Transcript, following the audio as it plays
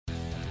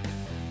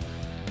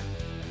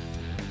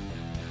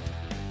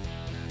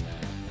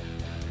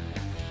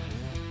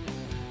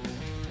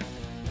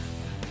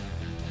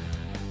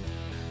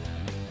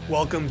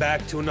Welcome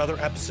back to another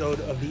episode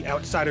of the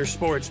Outsider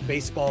Sports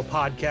Baseball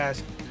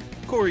Podcast.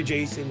 Corey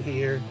Jason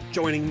here.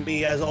 Joining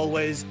me, as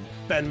always,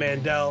 Ben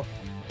Mandel,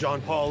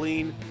 John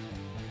Pauline.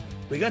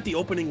 We got the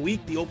opening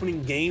week, the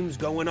opening games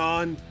going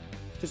on.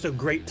 Just a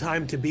great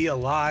time to be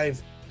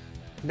alive.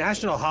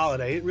 National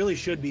holiday. It really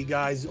should be,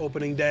 guys,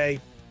 opening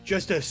day.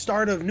 Just a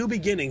start of new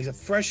beginnings, a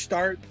fresh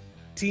start.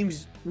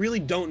 Teams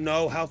really don't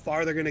know how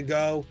far they're going to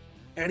go.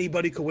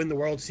 Anybody could win the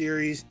World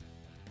Series.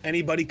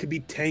 Anybody could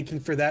be tanking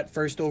for that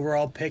first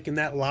overall pick in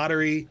that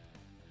lottery.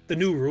 The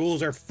new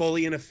rules are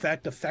fully in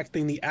effect,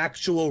 affecting the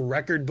actual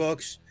record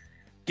books,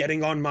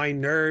 getting on my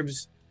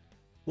nerves.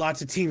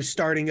 Lots of teams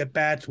starting at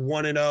bats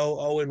 1-0,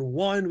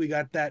 0-1. We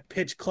got that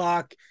pitch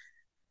clock.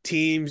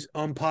 Teams,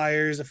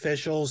 umpires,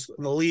 officials,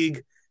 the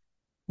league,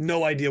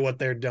 no idea what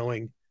they're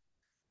doing.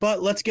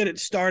 But let's get it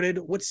started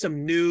with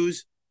some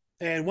news.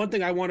 And one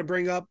thing I want to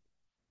bring up,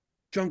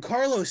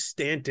 Giancarlo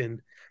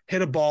Stanton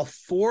hit a ball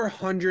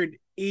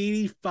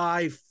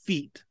 485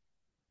 feet,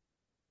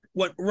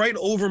 went right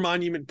over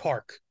Monument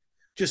Park,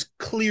 just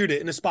cleared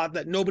it in a spot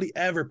that nobody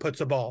ever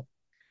puts a ball.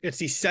 It's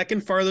the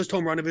second farthest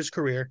home run of his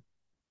career,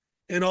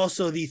 and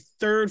also the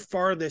third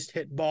farthest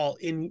hit ball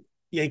in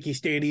Yankee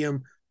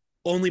Stadium,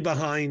 only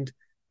behind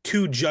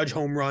two Judge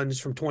home runs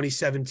from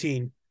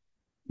 2017.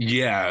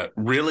 Yeah,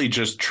 really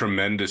just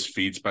tremendous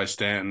feats by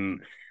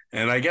Stanton.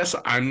 And I guess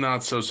I'm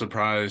not so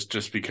surprised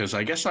just because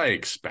I guess I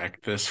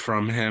expect this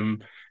from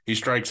him. He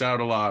strikes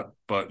out a lot,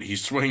 but he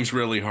swings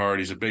really hard.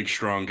 He's a big,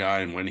 strong guy,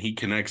 and when he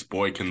connects,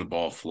 boy, can the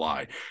ball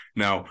fly.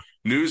 Now,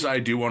 news I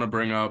do want to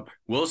bring up,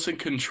 Wilson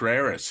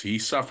Contreras, he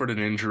suffered an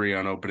injury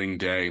on opening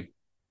day.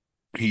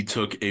 He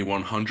took a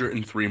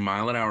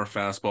 103-mile-an-hour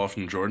fastball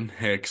from Jordan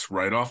Hicks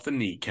right off the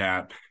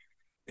kneecap,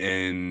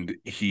 and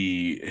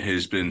he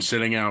has been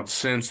sitting out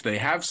since. They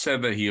have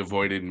said that he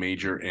avoided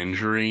major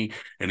injury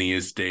and he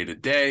is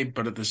day-to-day,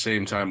 but at the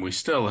same time, we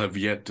still have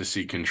yet to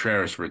see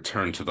Contreras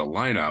return to the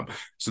lineup.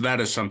 So that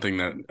is something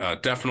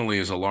that definitely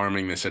is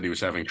alarming. They said he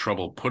was having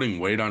trouble putting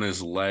weight on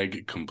his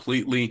leg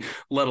completely,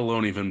 let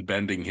alone even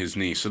bending his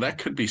knee. So that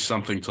could be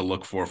something to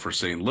look for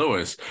St.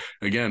 Louis.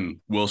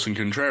 Again, Wilson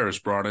Contreras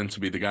brought in to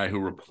be the guy who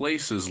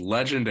replaces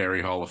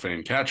legendary Hall of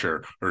Fame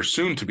catcher, or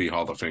soon-to-be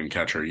Hall of Fame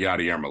catcher,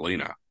 Yadier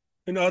Molina.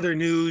 In other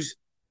news,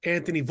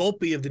 Anthony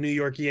Volpe of the New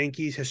York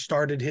Yankees has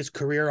started his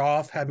career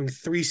off having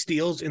 3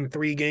 steals in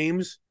 3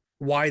 games.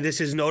 Why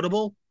this is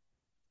notable?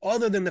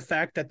 Other than the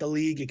fact that the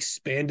league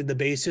expanded the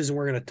bases, and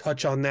we're going to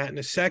touch on that in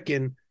a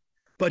second,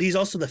 but he's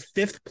also the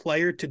 5th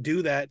player to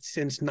do that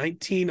since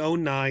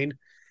 1909,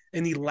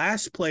 and the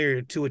last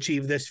player to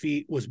achieve this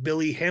feat was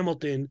Billy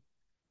Hamilton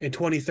in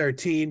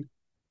 2013.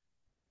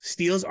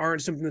 Steals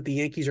aren't something that the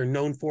Yankees are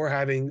known for.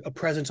 Having a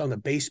presence on the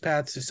base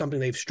paths is something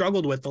they've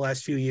struggled with the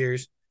last few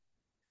years.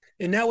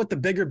 And now with the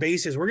bigger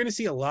bases, we're going to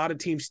see a lot of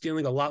teams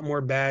stealing a lot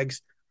more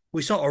bags.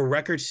 We saw a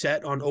record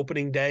set on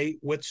opening day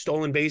with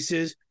stolen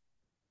bases.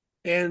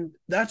 And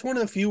that's one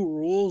of the few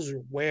rules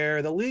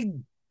where the league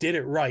did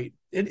it right.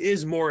 It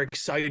is more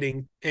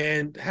exciting.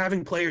 And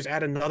having players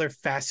add another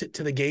facet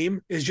to the game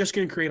is just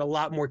going to create a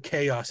lot more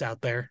chaos out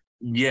there.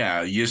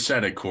 Yeah, you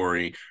said it,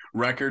 Corey.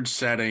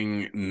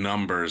 Record-setting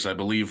numbers. I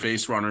believe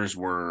base runners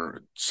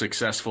were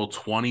successful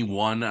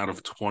 21 out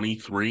of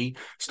 23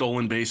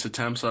 stolen base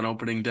attempts on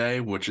opening day,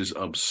 which is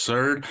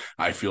absurd.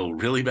 I feel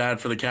really bad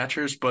for the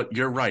catchers, but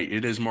you're right.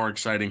 It is more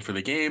exciting for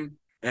the game,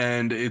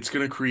 and it's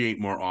going to create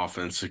more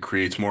offense. It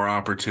creates more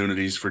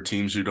opportunities for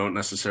teams who don't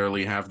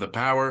necessarily have the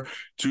power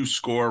to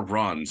score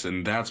runs,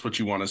 and that's what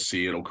you want to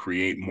see. It'll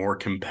create more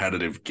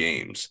competitive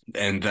games,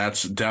 and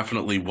that's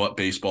definitely what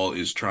baseball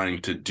is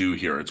trying to do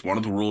here. It's one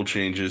of the rule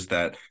changes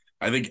that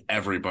I think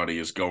everybody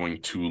is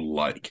going to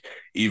like,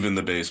 even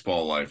the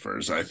baseball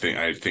lifers. I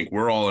think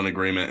we're all in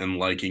agreement in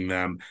liking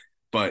them,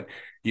 but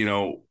you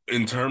know,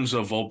 in terms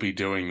of Volpe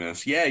doing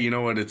this, yeah, you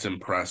know what, it's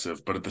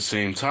impressive, but at the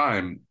same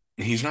time,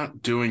 he's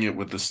not doing it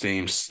with the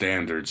same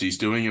standards. He's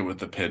doing it with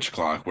the pitch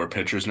clock, where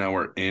pitchers now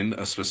are in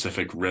a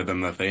specific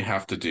rhythm that they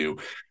have to do.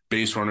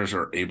 Base runners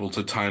are able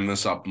to time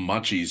this up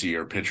much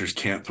easier. Pitchers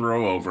can't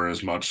throw over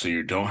as much, so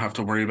you don't have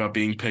to worry about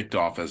being picked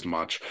off as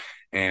much.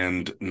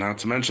 And not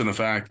to mention the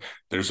fact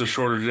there's a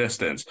shorter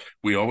distance.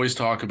 We always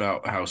talk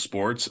about how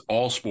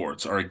all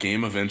sports are a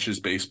game of inches.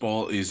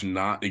 Baseball is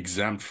not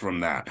exempt from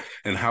that.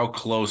 And how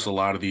close a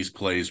lot of these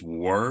plays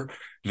were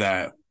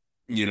that,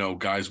 you know,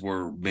 guys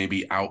were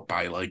maybe out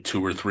by like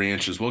 2 or 3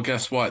 inches. Well,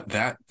 guess what?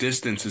 That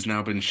distance has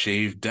now been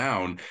shaved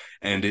down,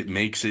 and it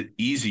makes it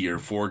easier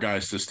for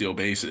guys to steal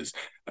bases.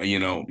 You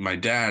know, my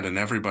dad and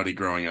everybody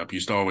growing up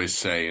used to always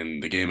say in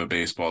the game of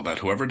baseball that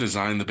whoever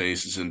designed the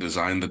bases and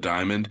designed the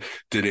diamond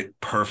did it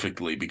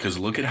perfectly, because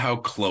look at how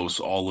close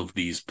all of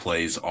these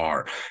plays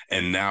are.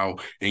 And now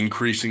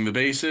increasing the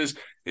bases,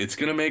 it's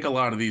going to make a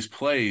lot of these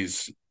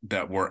plays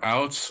that were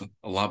outs,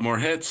 a lot more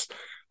hits,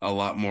 a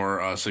lot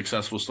more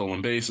successful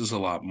stolen bases, a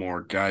lot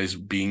more guys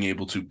being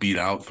able to beat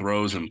out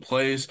throws and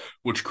plays,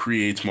 which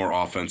creates more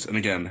offense. And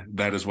again,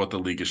 that is what the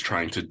league is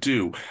trying to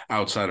do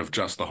outside of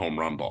just the home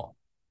run ball.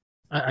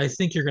 I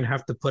think you're going to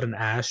have to put an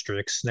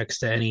asterisk next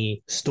to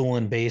any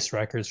stolen base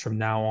records from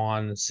now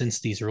on since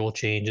these rule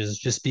changes,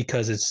 just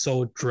because it's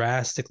so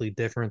drastically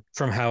different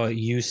from how it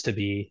used to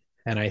be.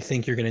 And I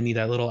think you're going to need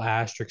that little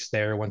asterisk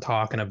there when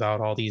talking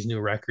about all these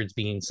new records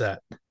being set.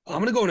 I'm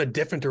going to go in a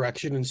different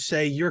direction and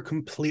say you're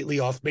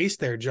completely off base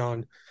there,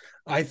 John.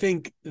 I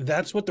think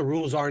that's what the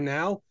rules are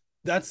now.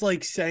 That's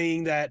like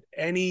saying that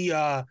any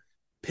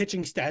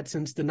pitching stat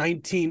since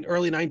the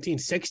early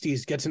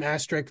 1960s gets an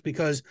asterisk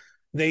because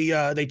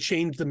they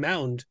changed the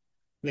mound.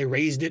 They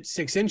raised it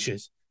 6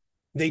 inches.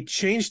 They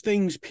change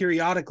things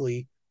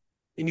periodically,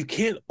 and you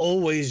can't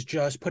always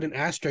just put an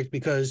asterisk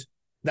because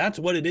that's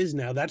what it is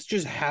now. That's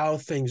just how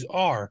things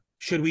are.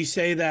 Should we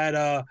say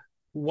that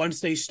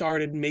once they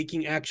started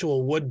making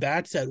actual wood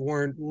bats that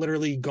weren't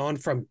literally gone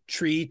from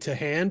tree to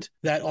hand,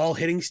 that all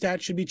hitting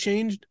stats should be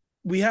changed?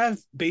 We have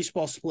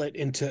baseball split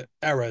into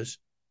eras.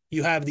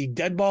 You have the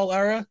dead ball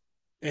era,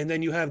 and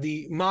then you have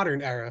the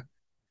modern era.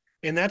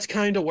 And that's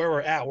kind of where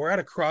we're at. We're at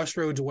a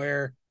crossroads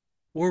where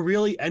we're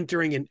really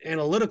entering an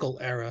analytical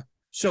era.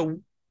 So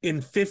in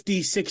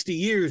 50, 60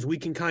 years, we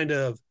can kind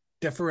of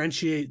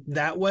differentiate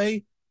that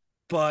way.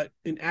 But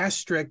an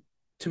asterisk,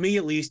 to me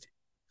at least,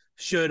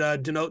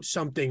 should denote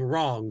something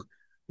wrong.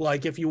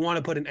 Like if you want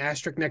to put an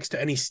asterisk next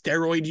to any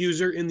steroid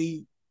user in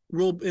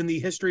the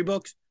history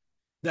books,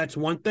 that's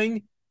one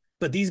thing.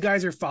 But these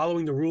guys are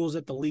following the rules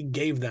that the league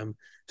gave them.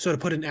 So to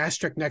put an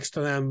asterisk next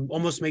to them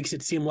almost makes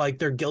it seem like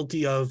they're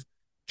guilty of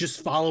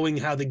just following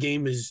how the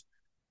game is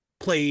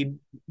played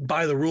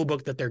by the rule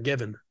book that they're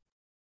given.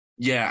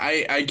 Yeah,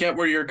 I get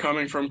where you're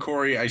coming from,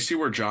 Corey. I see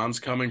where John's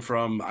coming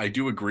from. I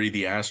do agree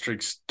the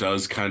asterisk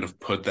does kind of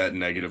put that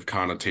negative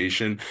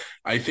connotation.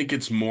 I think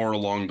it's more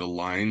along the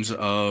lines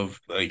of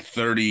like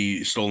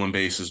 30 stolen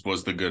bases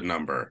was the good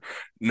number.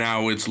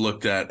 Now it's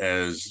looked at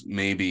as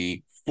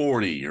maybe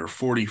 40 or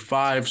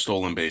 45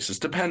 stolen bases,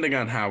 depending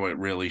on how it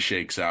really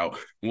shakes out.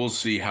 We'll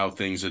see how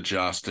things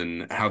adjust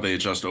and how they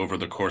adjust over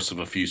the course of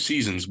a few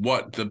seasons,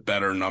 what the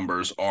better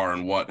numbers are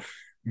and what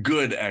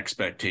good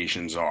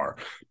expectations are,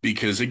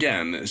 because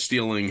again,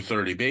 stealing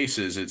 30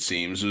 bases, it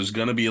seems, is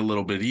going to be a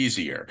little bit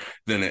easier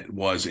than it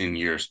was in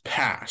years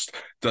past.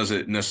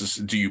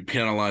 Do you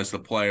penalize the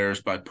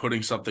players by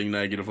putting something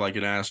negative like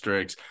an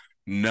asterisk?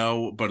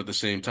 No, but at the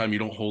same time, you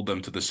don't hold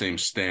them to the same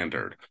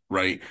standard,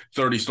 right?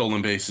 30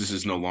 stolen bases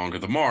is no longer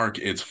the mark.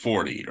 It's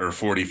 40 or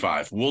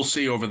 45. We'll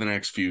see over the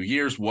next few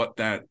years what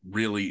that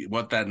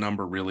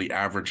number really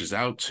averages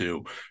out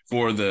to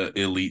for the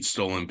elite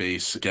stolen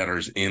base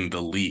getters in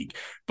the league.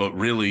 But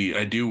really,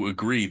 I do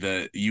agree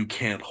that you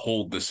can't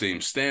hold the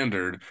same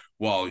standard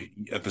while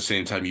at the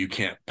same time you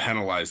can't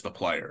penalize the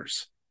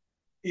players.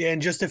 Yeah,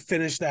 and just to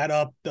finish that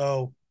up,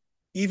 though,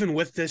 even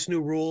with this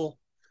new rule,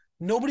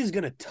 nobody's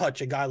going to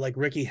touch a guy like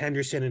Ricky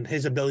Henderson and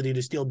his ability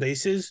to steal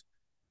bases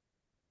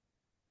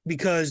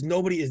because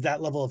nobody is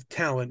that level of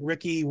talent.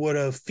 Ricky would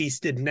have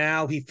feasted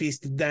now. He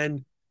feasted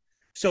then.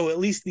 So at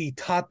least the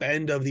top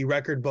end of the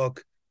record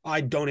book,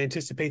 I don't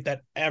anticipate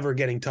that ever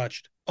getting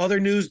touched. Other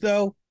news,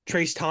 though,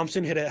 Trace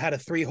Thompson had a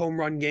 3-home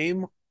run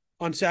game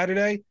on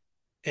Saturday,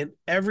 and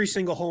every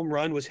single home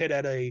run was hit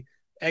at a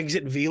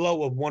exit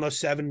velo of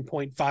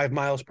 107.5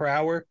 miles per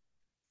hour.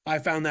 I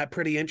found that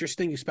pretty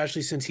interesting,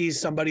 especially since he's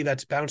somebody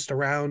that's bounced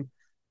around,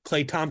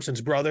 Klay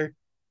Thompson's brother.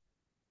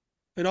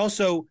 And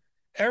also,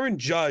 Aaron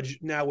Judge,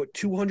 now with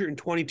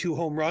 222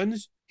 home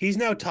runs, he's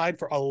now tied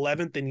for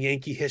 11th in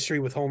Yankee history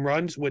with home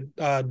runs with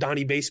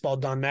Donnie Baseball,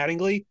 Don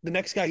Mattingly. The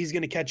next guy he's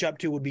going to catch up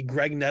to would be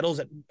Greg Nettles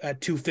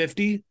at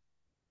 250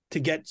 to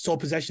get sole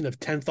possession of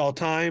 10th all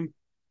time.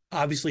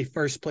 Obviously,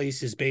 first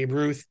place is Babe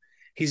Ruth.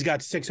 He's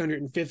got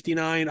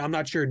 659. I'm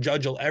not sure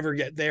Judge will ever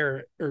get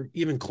there or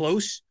even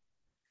close.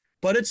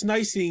 But it's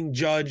nice seeing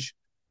Judge,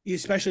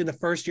 especially in the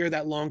first year of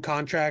that long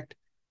contract,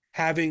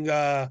 having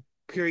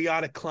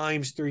periodic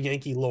climbs through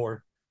Yankee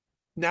lore.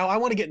 Now, I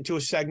want to get into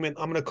a segment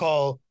I'm going to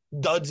call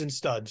Duds and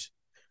Studs,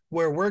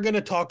 where we're going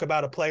to talk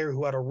about a player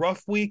who had a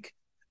rough week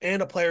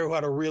and a player who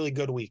had a really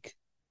good week.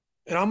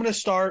 And I'm going to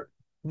start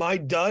my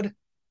dud,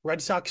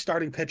 Red Sox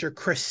starting pitcher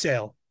Chris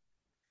Sale.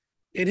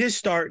 In his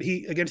start,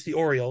 against the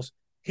Orioles,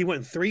 he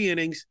went 3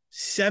 innings,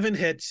 7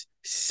 hits,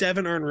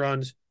 7 earned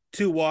runs,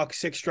 2 walks,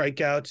 6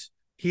 strikeouts.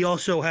 He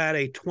also had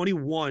a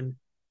 21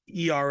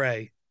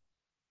 ERA.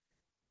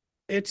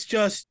 It's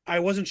just, I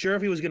wasn't sure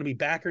if he was going to be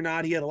back or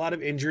not. He had a lot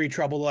of injury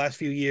trouble the last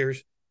few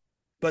years,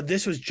 but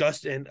this was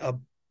just an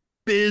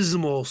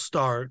abysmal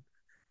start.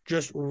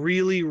 Just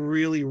really,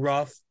 really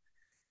rough.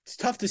 It's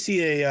tough to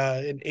see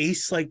an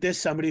ace like this,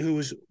 somebody who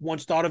was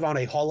once thought of on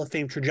a Hall of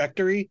Fame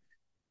trajectory.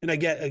 And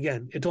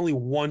again, it's only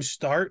one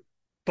start,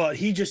 but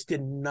he just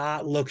did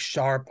not look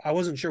sharp. I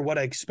wasn't sure what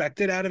I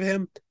expected out of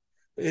him.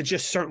 It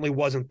just certainly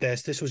wasn't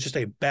this. This was just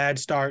a bad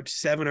start,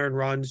 7 earned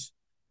runs.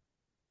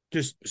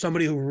 Just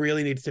somebody who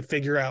really needs to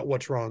figure out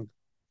what's wrong.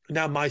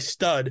 Now, my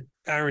stud,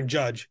 Aaron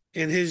Judge,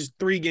 in his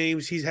 3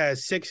 games, he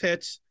has 6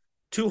 hits,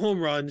 2 home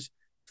runs,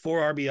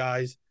 4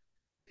 RBIs.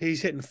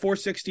 He's hitting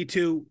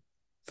 462,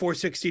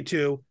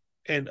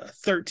 and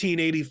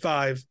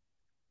 1385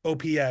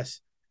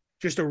 OPS.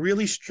 Just a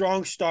really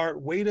strong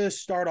start. Way to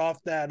start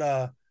off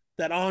that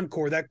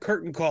encore, that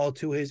curtain call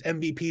to his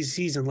MVP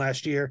season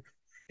last year,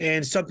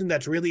 and something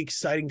that's really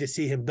exciting to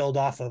see him build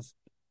off of.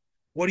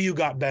 What do you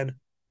got, Ben?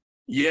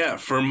 Yeah,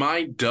 for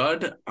my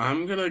dud,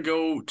 I'm going to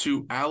go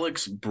to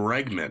Alex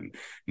Bregman.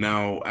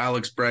 Now,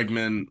 Alex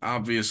Bregman,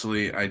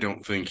 obviously, I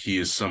don't think he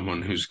is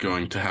someone who's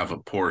going to have a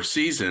poor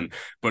season,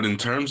 but in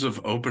terms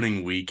of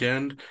opening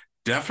weekend,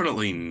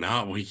 definitely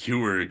not what you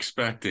were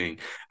expecting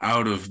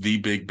out of the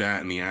big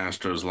bat in the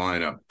Astros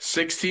lineup.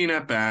 16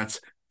 at-bats,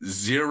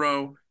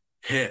 0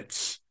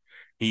 hits.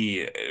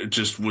 He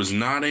just was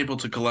not able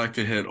to collect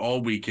a hit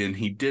all weekend.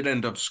 He did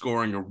end up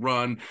scoring a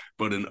run,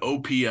 but an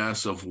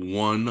OPS of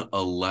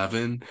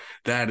 111,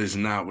 that is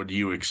not what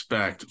you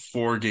expect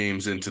 4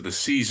 games into the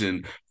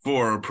season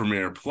for a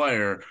premier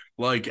player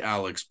like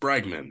Alex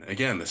Bregman.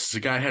 Again, this is a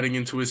guy heading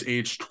into his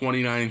age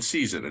 29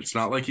 season. It's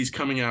not like he's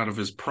coming out of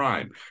his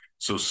prime.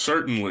 So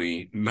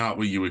certainly not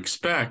what you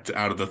expect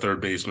out of the third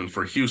baseman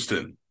for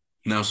Houston.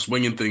 Now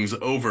swinging things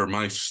over,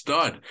 my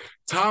stud,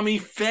 Tommy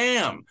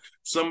Pham.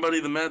 Somebody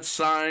the Mets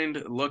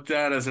signed, looked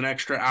at as an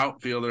extra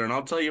outfielder, and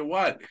I'll tell you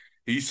what,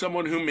 he's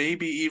someone who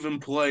maybe even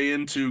play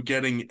into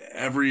getting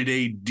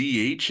everyday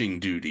DHing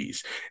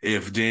duties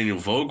if Daniel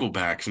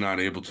Vogelback's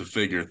not able to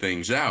figure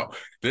things out.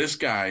 This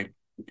guy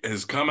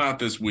has come out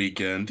this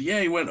weekend.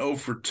 Yeah, he went 0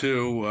 for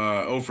 2,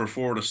 0 for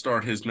 4 to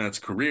start his Mets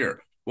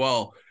career.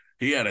 Well,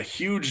 he had a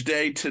huge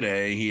day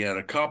today. He had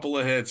a couple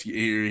of hits.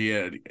 He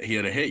had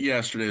a hit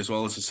yesterday as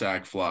well as a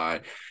sac fly.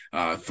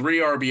 3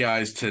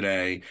 RBIs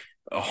today.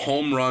 A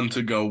home run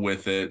to go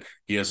with it.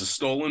 He has a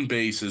stolen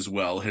base as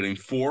well, hitting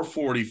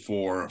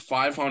 444,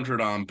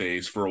 500 on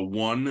base for a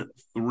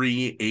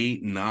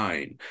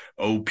 1.389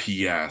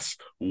 OPS.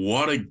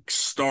 What a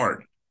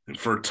start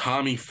for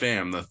Tommy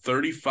Pham, the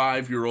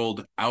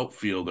 35-year-old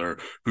outfielder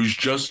who's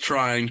just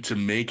trying to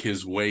make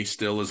his way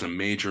still as a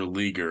major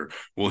leaguer.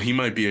 Well, he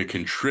might be a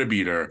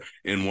contributor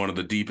in one of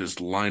the deepest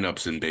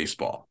lineups in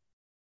baseball.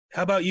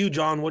 How about you,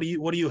 John? What do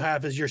you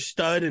have as your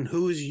stud, and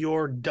who's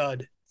your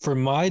dud? For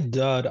my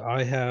dud,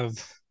 I have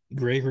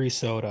Gregory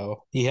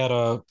Soto. He had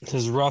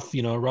his rough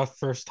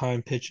first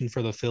time pitching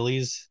for the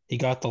Phillies. He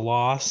got the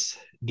loss,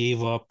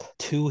 gave up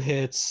 2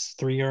 hits,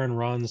 3 earned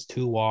runs,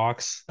 2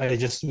 walks. I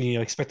just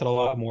expected a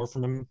lot more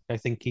from him. I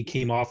think he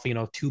came off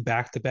 2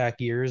 back-to-back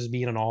years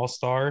being an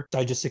all-star.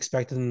 I just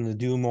expected him to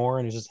do more,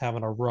 and he's just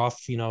having a rough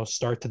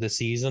start to the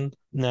season.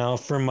 Now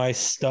for my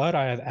stud,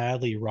 I have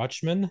Adley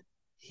Rutschman.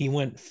 He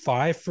went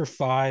 5 for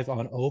 5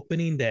 on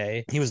opening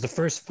day. He was the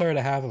first player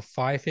to have a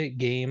 5-hit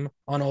game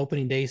on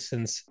opening day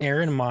since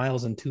Aaron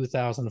Miles in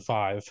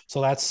 2005.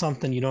 So that's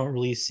something you don't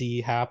really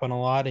see happen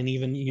a lot. And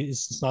even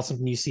it's not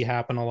something you see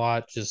happen a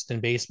lot just in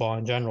baseball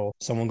in general.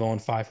 Someone going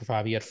 5 for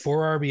 5. He had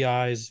 4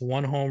 RBIs,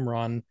 1 home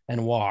run,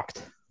 and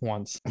walked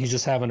once. He's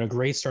just having a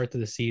great start to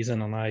the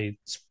season, and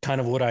it's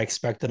kind of what I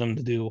expected him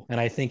to do. And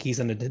I think he's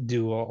going to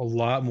do a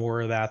lot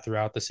more of that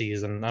throughout the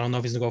season. I don't know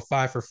if he's going to go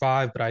 5 for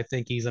 5, but I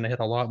think he's going to hit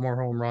a lot more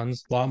home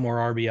runs, a lot more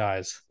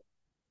RBIs.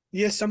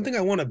 Yes, something I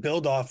want to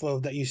build off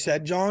of that you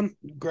said, John,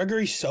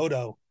 Gregory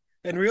Soto,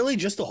 and really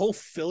just the whole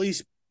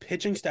Phillies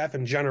pitching staff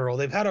in general.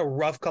 They've had a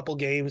rough couple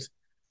games.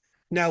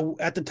 Now,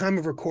 at the time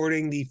of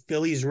recording, the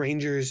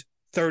Phillies-Rangers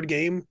third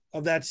game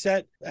of that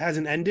set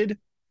hasn't ended.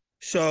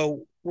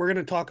 So we're going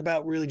to talk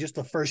about really just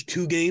the first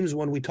 2 games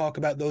when we talk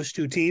about those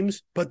 2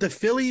 teams. But the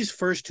Phillies'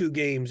 first 2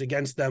 games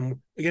against the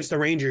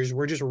Rangers,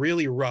 were just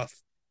really rough.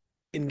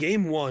 In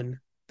game 1,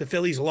 the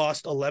Phillies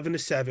lost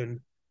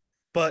 11-7,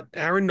 but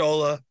Aaron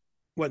Nola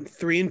went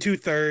 3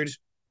 2/3,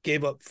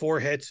 gave up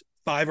 4 hits,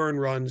 5 earned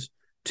runs,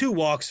 2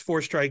 walks,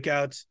 4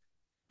 strikeouts,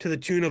 to the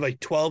tune of a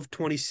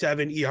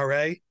 12.27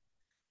 ERA.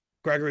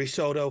 Gregory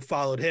Soto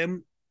followed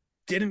him,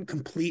 didn't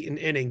complete an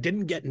inning,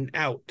 didn't get an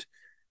out,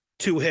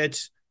 2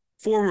 hits,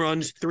 4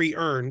 runs, 3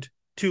 earned,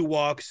 2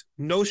 walks,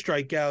 no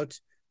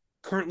strikeouts,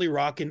 currently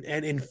rocking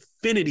an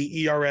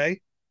infinity ERA.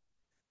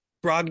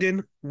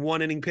 Brogdon,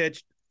 1 inning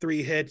pitched,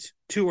 3 hits,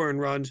 2 earned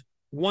runs,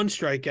 1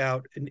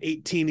 strikeout, an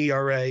 18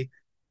 ERA.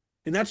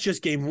 And that's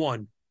just game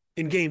 1.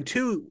 In game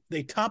 2,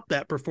 they topped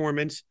that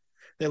performance.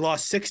 They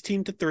lost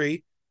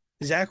 16-3.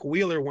 Zach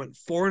Wheeler went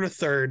 4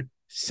 1/3,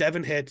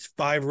 7 hits,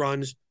 5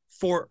 runs,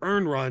 4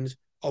 earned runs,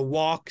 a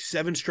walk,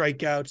 7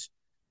 strikeouts,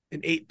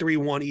 an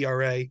 8.31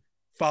 ERA.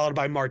 Followed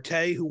by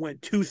Marte, who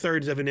went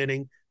 2/3 of an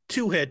inning,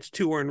 2 hits,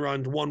 2 earned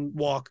runs, 1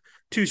 walk,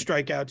 2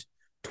 strikeouts,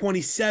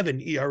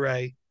 27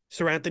 ERA.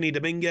 Seranthony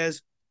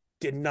Dominguez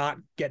did not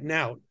get an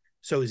out.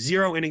 So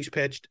 0 innings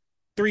pitched,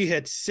 3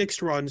 hits,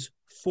 6 runs,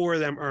 4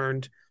 of them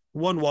earned,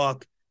 1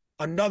 walk,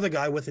 another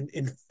guy with an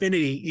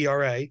infinity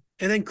ERA.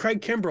 And then Craig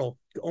Kimbrell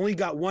only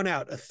got 1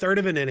 out, 1/3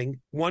 of an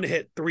inning, 1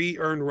 hit, 3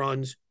 earned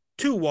runs,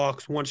 2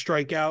 walks, 1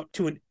 strikeout,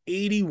 to an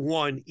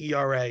 81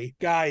 ERA.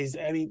 Guys,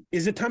 I mean,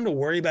 is it time to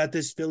worry about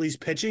this Phillies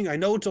pitching? I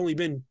know it's only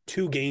been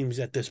 2 games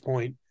at this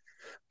point,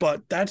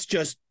 but that's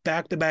just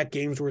back-to-back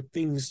games where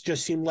things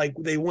just seem like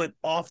they went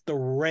off the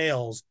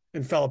rails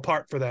and fell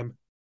apart for them.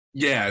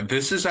 Yeah,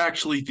 this is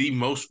actually the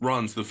most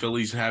runs the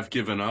Phillies have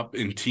given up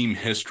in team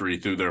history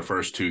through their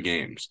first 2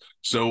 games.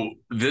 So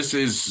this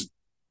is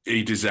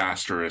a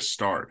disastrous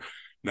start.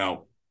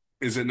 Now,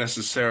 is it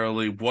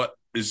necessarily what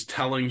is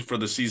telling for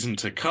the season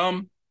to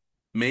come?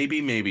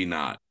 Maybe, maybe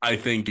not. I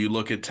think you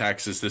look at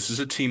Texas, this is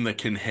a team that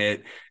can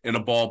hit in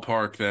a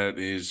ballpark that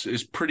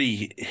is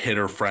pretty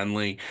hitter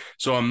friendly.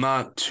 So I'm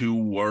not too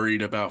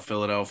worried about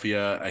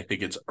Philadelphia. I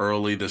think it's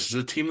early. This is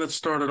a team that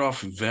started off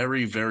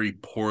very, very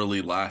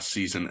poorly last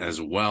season as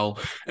well.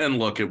 And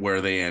look at where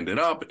they ended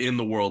up in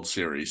the World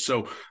Series.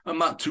 So I'm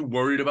not too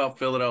worried about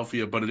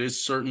Philadelphia, but it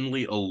is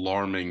certainly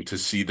alarming to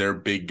see their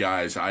big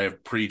guys. I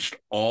have preached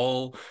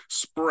all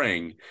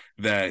spring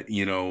that,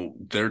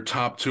 their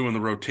top two in the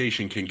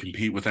rotation can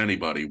compete with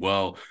anybody.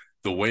 Well,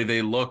 the way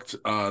they looked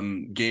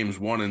on games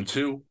 1 and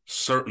 2,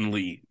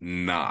 certainly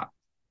not.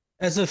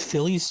 As a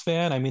Phillies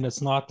fan, I mean,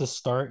 it's not the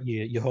start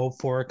you hope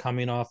for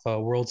coming off a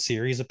World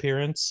Series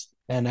appearance.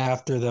 And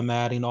after them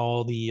adding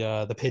all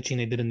the pitching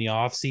they did in the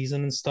offseason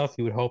and stuff,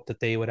 you would hope that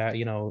they would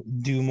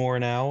do more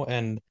now.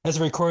 And as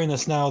we're recording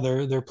this now,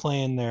 they're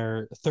playing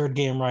their third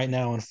game right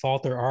now, and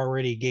Falter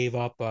already gave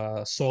up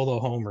a solo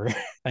homer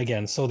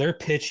again. So their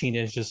pitching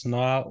is just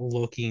not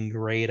looking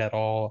great at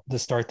all to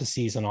start the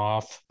season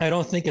off. I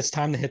don't think it's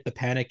time to hit the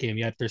panic game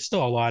yet. There's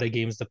still a lot of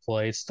games to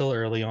play. It's still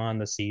early on in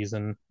the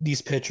season.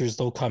 These pitchers,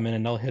 they'll come in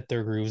and they'll hit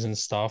their grooves and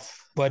stuff.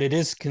 But it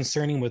is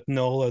concerning with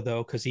Nola,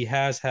 though, because he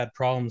has had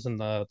problems in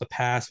the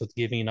past with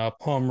giving up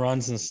home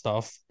runs and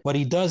stuff. But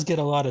he does get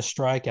a lot of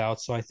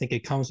strikeouts. So I think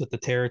it comes with the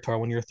territory.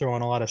 When you're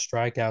throwing a lot of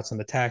strikeouts and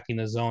attacking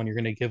the zone, you're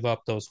going to give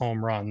up those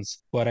home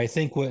runs. But I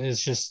think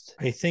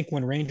I think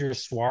when Ranger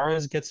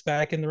Suarez gets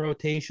back in the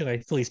rotation, I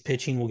feel his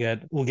pitching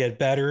will get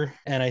better.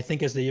 And I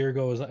think as the year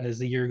goes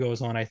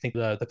on, I think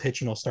the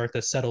pitching will start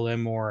to settle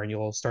in more, and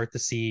you'll start to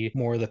see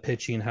more of the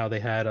pitching how they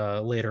had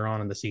later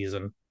on in the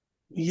season.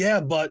 Yeah,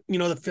 but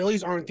the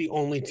Phillies aren't the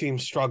only team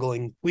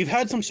struggling. We've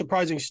had some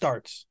surprising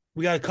starts.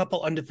 We got a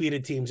couple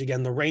undefeated teams.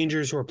 Again, the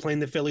Rangers, who are playing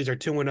the Phillies, are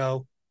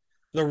 2-0.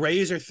 The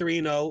Rays are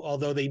 3-0,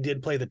 although they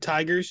did play the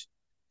Tigers.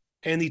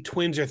 And the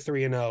Twins are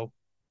 3-0.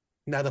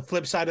 Now, the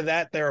flip side of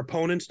that, their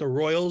opponents, the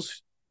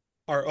Royals,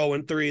 are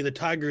 0-3. The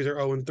Tigers are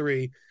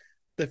 0-3.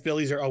 The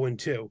Phillies are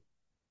 0-2.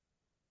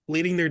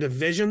 Leading their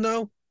division,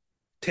 though,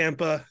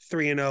 Tampa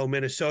 3-0,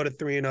 Minnesota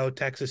 3-0,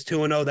 Texas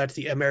 2-0. That's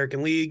the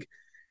American League.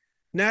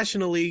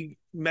 National League,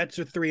 Mets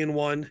are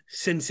 3-1,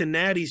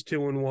 Cincinnati's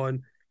 2-1,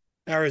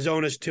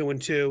 Arizona's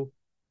 2-2.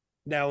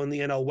 Now in the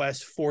NL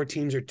West, 4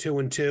 teams are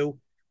 2-2.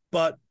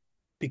 But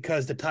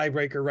because the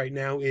tiebreaker right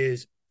now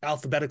is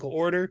alphabetical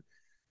order,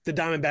 the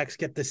Diamondbacks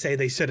get to say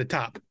they sit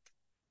atop.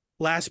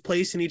 Last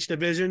place in each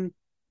division,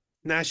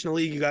 National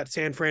League, you got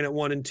San Fran at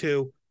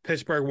 1-2,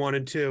 Pittsburgh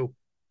 1-2,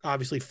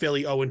 obviously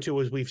Philly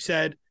 0-2, as we've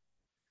said,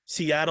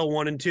 Seattle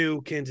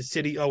 1-2, Kansas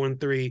City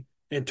 0-3,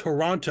 and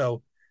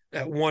Toronto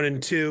at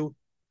 1-2.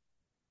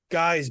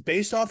 Guys,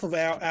 based off of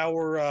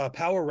our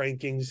power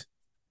rankings,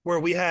 where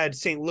we had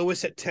St.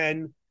 Louis at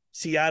 10,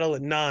 Seattle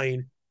at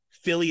 9,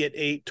 Philly at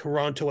 8,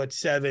 Toronto at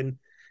 7,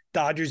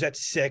 Dodgers at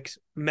 6,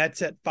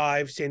 Mets at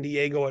 5, San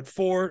Diego at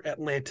 4,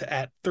 Atlanta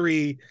at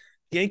 3,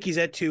 Yankees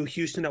at 2,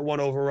 Houston at 1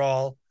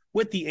 overall,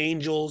 with the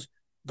Angels,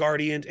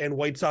 Guardians, and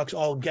White Sox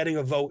all getting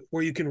a vote,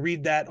 where you can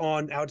read that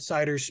on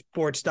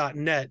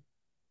outsidersports.net.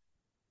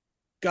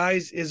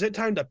 Guys, is it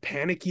time to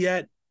panic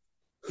yet?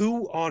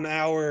 Who on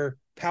our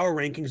power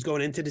rankings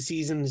going into the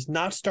season is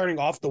not starting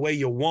off the way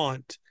you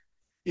want?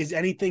 Is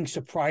anything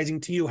surprising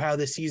to you how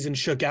the season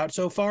shook out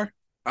so far?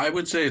 I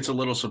would say it's a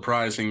little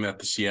surprising that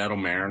the Seattle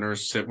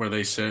Mariners sit where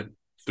they sit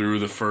through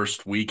the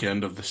first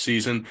weekend of the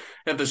season.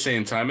 At the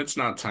same time, it's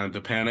not time to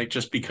panic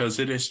just because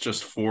it is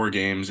just 4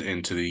 games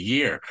into the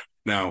year.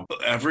 Now,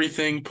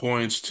 everything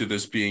points to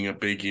this being a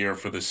big year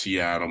for the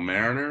Seattle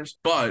Mariners,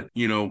 but,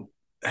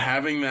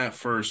 having that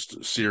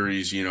first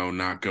series,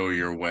 not go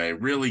your way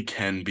really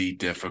can be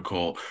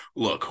difficult.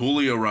 Look,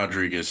 Julio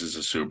Rodriguez is a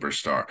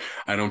superstar.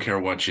 I don't care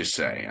what you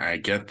say. I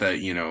get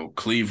that,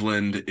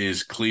 Cleveland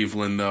is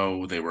Cleveland,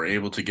 though. They were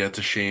able to get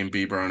to Shane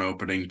Bieber on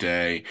opening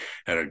day,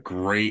 had a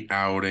great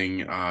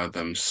outing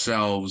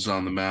themselves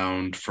on the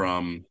mound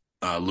from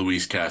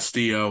Luis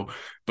Castillo.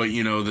 But,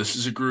 this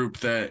is a group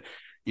that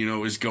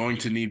is going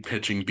to need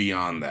pitching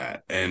beyond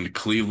that. And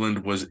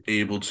Cleveland was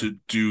able to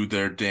do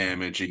their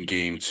damage in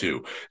game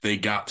 2. They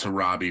got to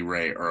Robbie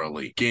Ray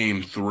early.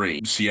 Game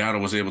 3, Seattle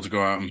was able to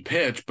go out and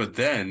pitch, but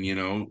then,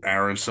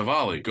 Aaron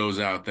Savali goes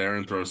out there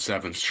and throws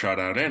 7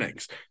 shutout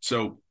innings.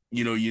 So,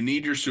 you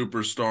need your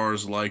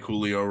superstars like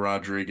Julio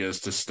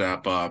Rodriguez to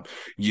step up.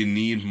 You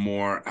need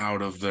more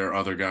out of their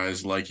other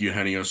guys like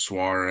Eugenio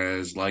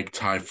Suarez, like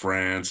Ty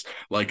France,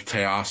 like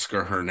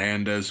Teoscar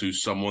Hernandez,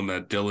 who's someone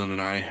that Dylan and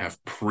I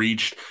have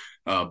preached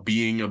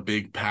being a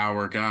big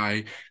power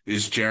guy.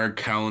 Is Jared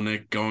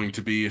Kelenic going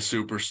to be a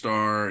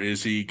superstar?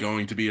 Is he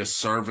going to be a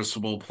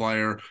serviceable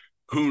player?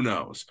 Who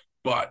knows?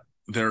 But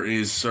there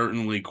is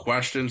certainly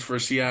questions for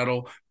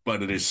Seattle,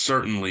 but it is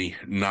certainly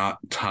not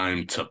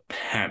time to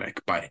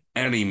panic by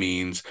any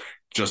means.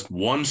 Just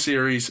one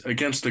series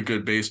against a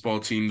good baseball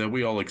team that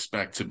we all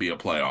expect to be a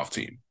playoff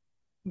team.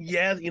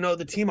 Yeah,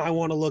 the team I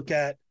want to look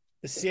at,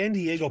 the San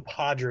Diego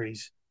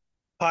Padres.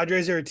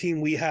 Padres are a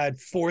team we had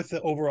fourth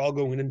overall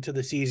going into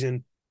the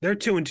season. They're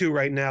 2-2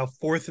 right now,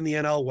 fourth in the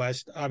NL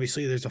West.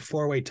 Obviously, there's a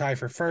four-way tie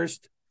for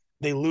first.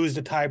 They lose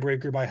the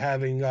tiebreaker by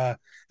having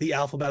the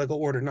alphabetical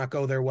order not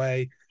go their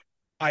way.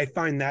 I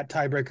find that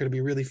tiebreaker to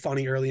be really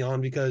funny early on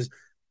because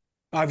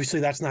obviously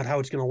that's not how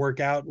it's going to work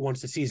out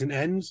once the season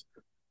ends.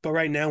 But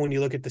right now, when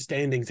you look at the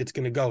standings, it's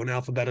going to go in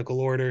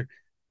alphabetical order.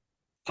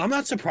 I'm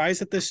not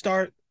surprised at this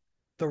start.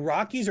 The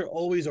Rockies are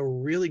always a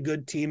really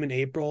good team in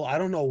April. I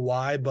don't know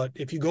why, but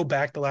if you go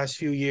back the last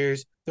few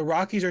years, the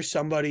Rockies are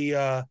somebody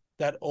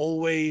that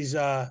always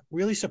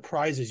really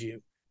surprises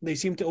you. They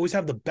seem to always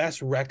have the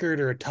best record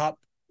or a top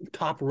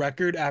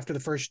record after the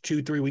first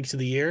 2-3 weeks of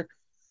the year,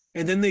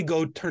 and then they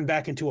go turn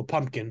back into a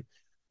pumpkin.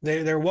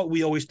 They're what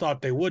we always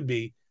thought they would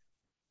be,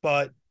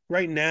 but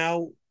right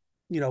now,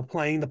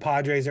 playing the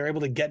Padres, they're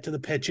able to get to the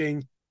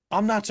pitching.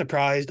 I'm not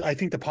surprised. I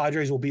think the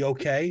Padres will be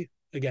okay.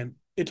 Again,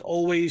 it's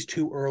always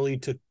too early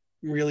to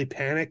really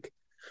panic.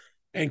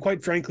 And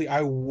quite frankly,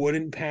 I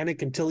wouldn't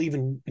panic until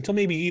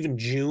maybe even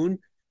June,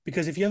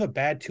 because if you have a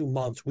bad 2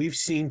 months, we've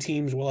seen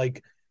teams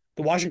like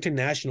the Washington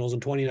Nationals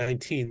in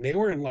 2019, they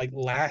were in like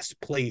last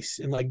place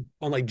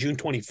on June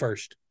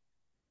 21st.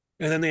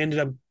 And then they ended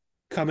up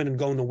coming and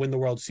going to win the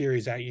World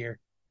Series that year.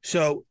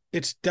 So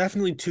it's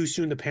definitely too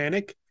soon to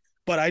panic.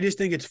 But I just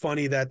think it's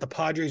funny that the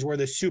Padres were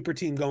the super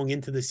team going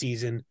into the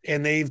season,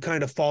 and they've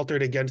kind of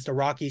faltered against a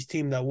Rockies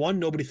team that, one,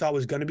 nobody thought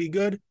was going to be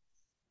good.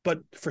 But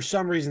for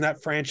some reason,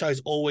 that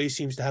franchise always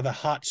seems to have a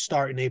hot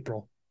start in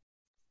April.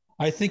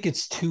 I think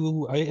it's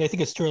too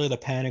early to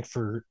panic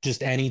for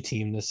just any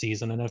team this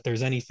season. And if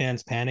there's any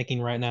fans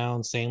panicking right now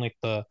and saying like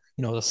the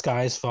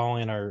sky's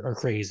falling are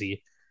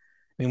crazy.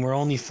 I mean, we're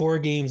only 4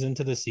 games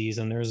into the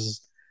season. There's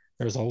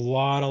a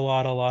lot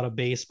of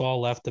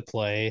baseball left to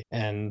play,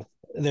 and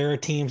there are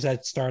teams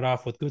that start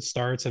off with good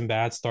starts and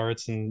bad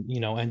starts and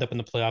end up in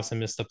the playoffs and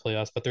miss the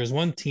playoffs. But there's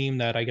one team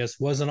that I guess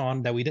wasn't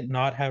on, that we did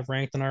not have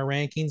ranked in our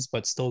rankings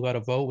but still got a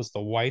vote, was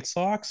the White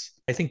Sox.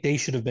 I think they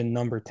should have been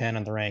number 10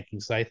 in the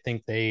rankings. I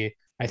think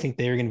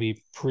they're going to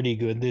be pretty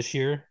good this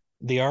year.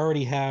 They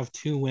already have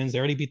 2 wins. They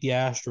already beat the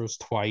Astros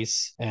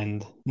twice,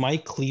 and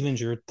Mike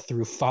Clevenger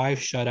threw 5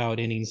 shutout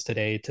innings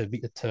today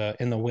to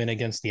in the win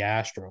against the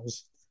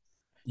Astros.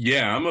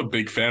 Yeah, I'm a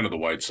big fan of the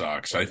White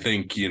Sox. I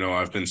think,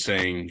 I've been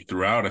saying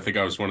throughout, I think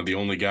I was one of the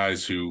only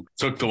guys who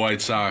took the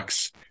White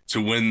Sox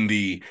to win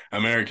the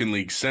American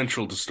League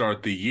Central to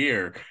start the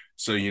year.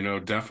 So,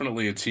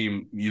 definitely a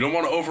team, you don't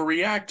want to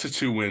overreact to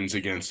 2 wins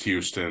against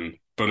Houston,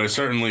 but I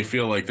certainly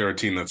feel like they're a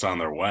team that's on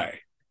their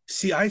way.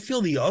 See, I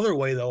feel the other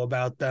way, though,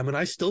 about them, and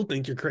I still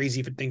think you're crazy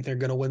if you think they're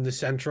going to win the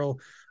Central.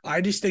 I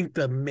just think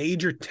the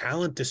major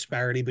talent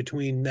disparity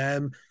between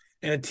them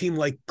and a team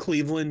like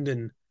Cleveland,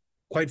 and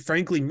quite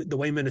frankly, the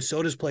way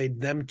Minnesota's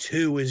played, them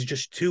too is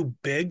just too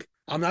big.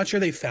 I'm not sure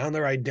they found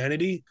their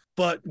identity,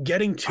 but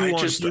getting 2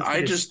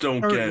 I just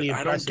don't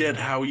get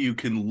how you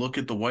can look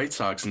at the White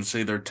Sox and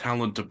say they're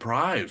talent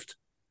deprived.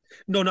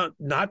 No,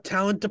 not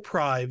talent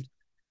deprived,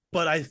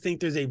 but I think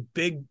there's a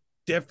big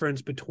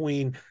difference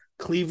between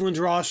Cleveland's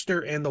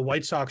roster and the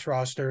White Sox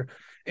roster.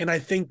 And I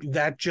think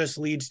that just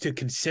leads to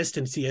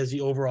consistency as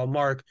the overall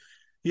mark.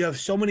 You have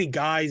so many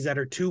guys that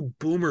are too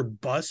boom or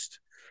bust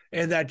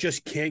and that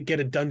just can't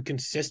get it done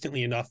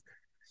consistently enough.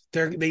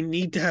 They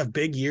need to have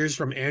big years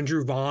from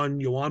Andrew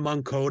Vaughn, Yoan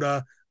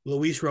Moncada,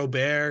 Luis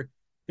Robert,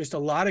 just a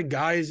lot of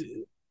guys,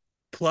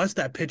 plus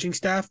that pitching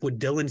staff with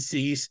Dylan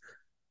Cease,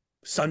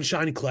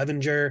 Sunshine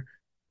Clevenger,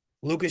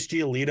 Lucas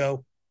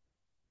Giolito,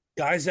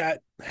 guys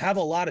that have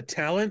a lot of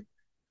talent,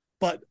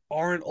 but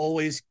aren't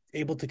always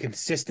able to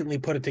consistently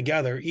put it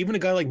together. Even a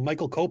guy like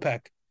Michael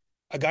Kopech,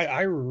 a guy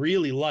I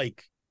really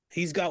like,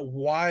 he's got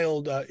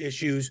wild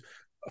issues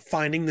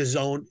finding the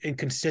zone and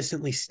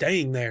consistently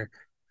staying there.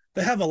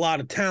 They have a lot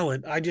of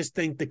talent. I just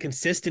think the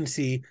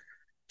consistency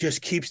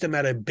just keeps them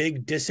at a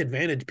big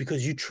disadvantage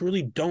because you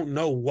truly don't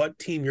know what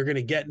team you're going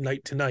to get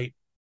night to night.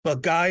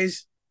 But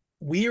guys,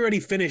 we already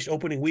finished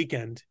opening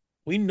weekend.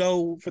 We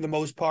know for the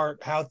most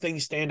part how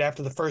things stand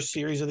after the first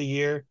series of the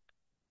year.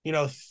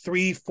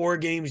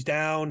 3-4 games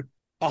down,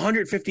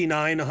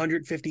 159,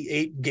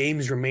 158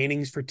 games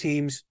remaining for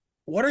teams.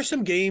 What are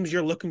some games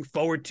you're looking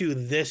forward to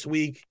this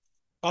week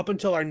up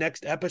until our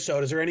next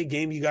episode? Is there any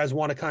game you guys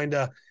want to kind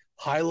of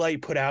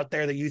highlight, put out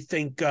there that you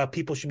think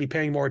people should be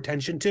paying more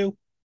attention to?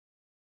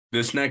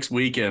 This next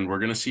weekend, we're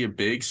going to see a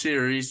big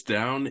series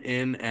down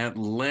in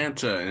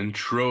Atlanta in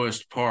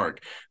Truist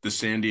Park. The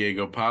San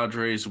Diego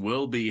Padres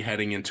will be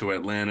heading into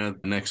Atlanta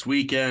next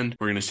weekend.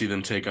 We're going to see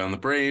them take on the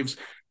Braves.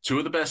 2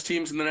 of the best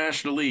teams in the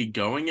National League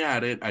going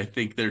at it. I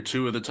think they're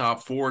 2 of the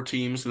top 4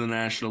 teams in the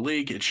National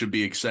League. It should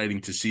be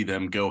exciting to see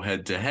them go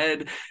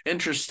head-to-head.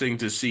 Interesting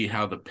to see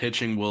how the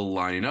pitching will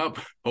line up.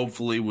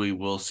 Hopefully, we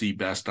will see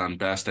best on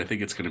best. I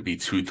think it's going to be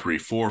 2, 3,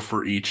 4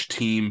 for each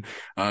team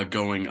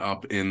going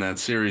up in that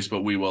series,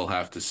 but we will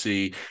have to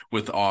see.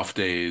 With off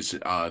days,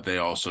 they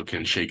also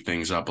can shake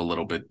things up a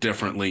little bit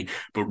differently.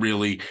 But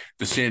really,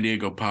 the San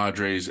Diego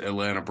Padres,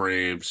 Atlanta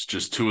Braves,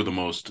 just 2 of the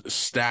most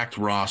stacked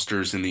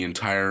rosters in the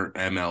entire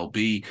MLB.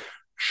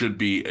 should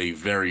be a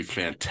very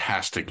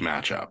fantastic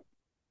matchup.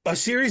 A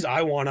series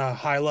I want to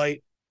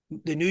highlight,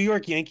 the New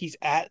York Yankees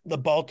at the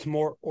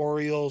Baltimore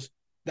Orioles.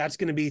 That's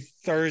going to be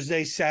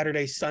Thursday,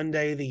 Saturday,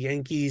 Sunday. The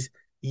Yankees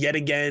yet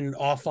again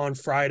off on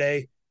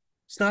Friday.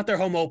 It's not their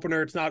home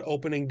opener. It's not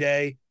opening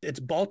day. It's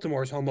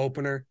Baltimore's home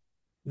opener.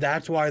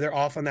 That's why they're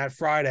off on that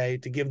Friday,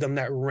 to give them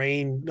that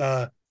rain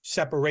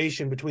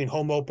separation between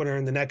home opener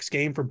and the next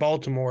game for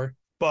Baltimore.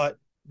 But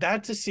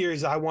that's a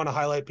series I want to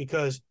highlight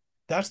because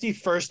that's the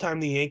first time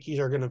the Yankees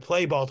are going to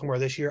play Baltimore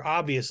this year,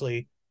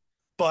 obviously.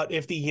 But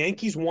if the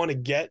Yankees want to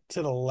get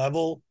to the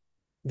level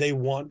they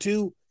want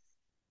to,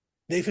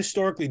 they've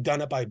historically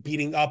done it by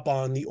beating up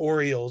on the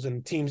Orioles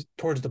and teams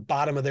towards the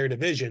bottom of their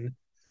division.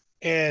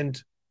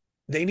 And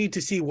they need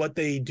to see what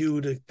they do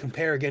to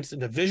compare against a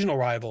divisional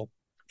rival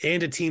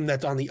and a team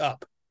that's on the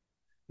up.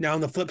 Now,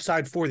 on the flip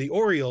side for the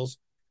Orioles,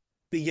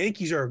 the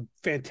Yankees are a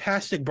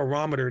fantastic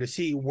barometer to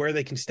see where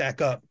they can stack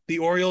up. The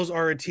Orioles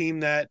are a team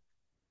that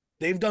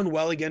they've done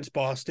well against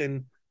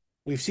Boston.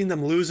 We've seen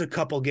them lose a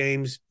couple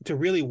games to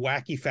really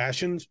wacky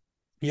fashions.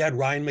 You had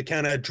Ryan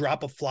McKenna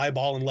drop a fly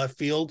ball in left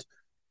field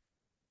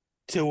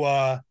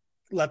to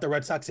let the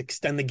Red Sox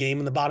extend the game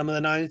in the bottom of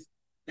the ninth,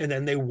 and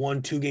then they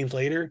won 2 games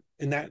later,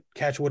 and that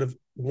catch would have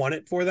won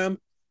it for them.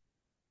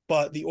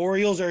 But the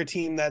Orioles are a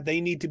team that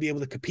they need to be able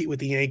to compete with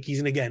the Yankees.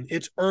 And again,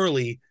 it's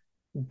early.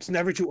 It's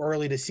never too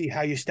early to see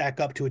how you stack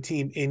up to a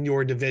team in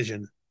your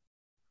division.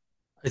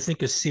 I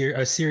think a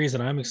series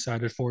that I'm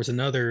excited for is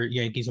another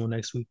Yankees one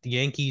next week, the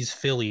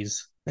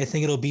Yankees-Phillies. I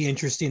think it'll be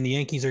interesting. The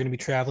Yankees are going to be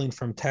traveling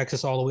from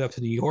Texas all the way up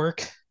to New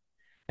York.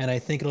 And I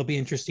think it'll be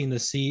interesting to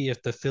see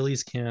if the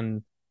Phillies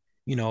can,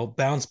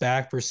 bounce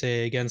back per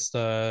se against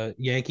the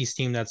Yankees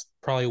team that's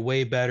probably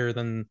way better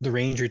than the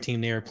Ranger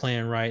team they are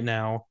playing right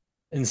now,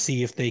 and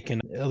see if they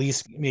can at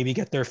least maybe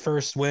get their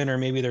first win or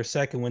maybe their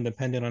second win,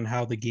 depending on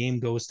how the game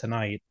goes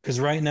tonight. Because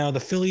right now the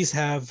Phillies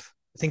have,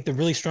 I think the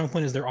really strong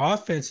point is their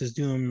offense is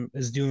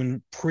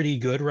doing pretty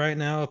good right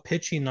now.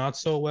 Pitching not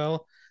so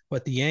well,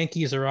 but the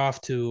Yankees are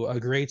off to a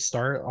great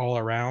start all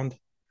around.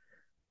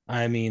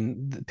 I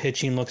mean, the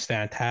pitching looks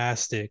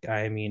fantastic.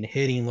 I mean,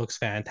 hitting looks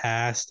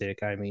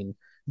fantastic. I mean,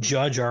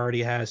 Judge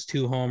already has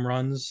 2 home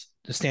runs.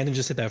 Stanton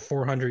just hit that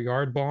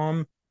 400-yard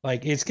bomb.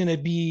 Like, it's going to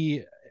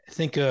be, I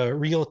think, a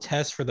real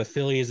test for the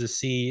Phillies to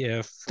see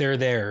if they're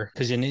there,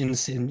 because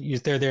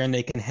if they're there and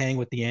they can hang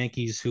with the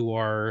Yankees, who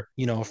are,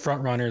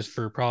 front runners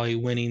for probably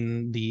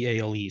winning the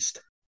AL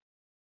East.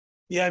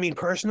 Yeah, I mean,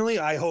 personally,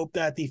 I hope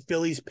that the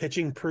Phillies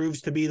pitching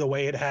proves to be the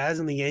way it has,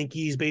 and the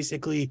Yankees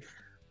basically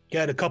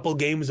get a couple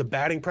games of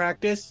batting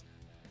practice,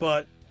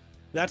 but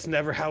that's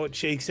never how it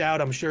shakes out.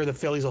 I'm sure the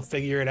Phillies will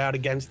figure it out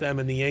against them,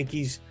 and the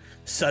Yankees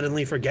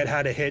suddenly forget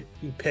how to hit,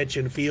 pitch,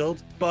 and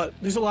field. But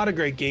there's a lot of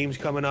great games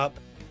coming up.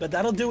 But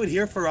that'll do it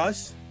here for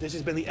us. This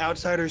has been the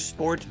Outsiders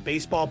Sports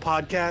Baseball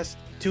Podcast.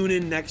 Tune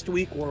in next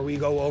week where we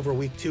go over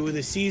week 2 of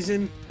the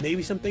season.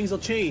 Maybe some things will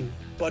change,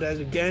 but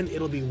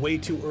it'll be way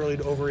too early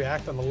to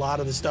overreact on a lot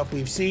of the stuff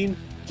we've seen.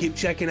 Keep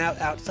checking out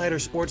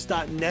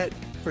outsidersports.net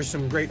for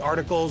some great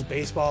articles,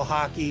 baseball,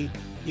 hockey,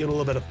 even a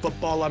little bit of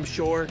football, I'm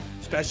sure,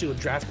 especially with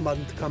draft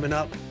month coming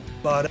up.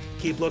 But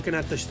keep looking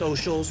at the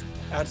socials,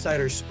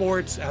 Outsiders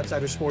Sports,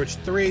 Outsiders Sports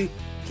 3.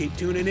 Keep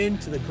tuning in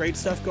to the great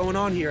stuff going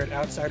on here at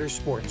Outsiders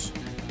Sports.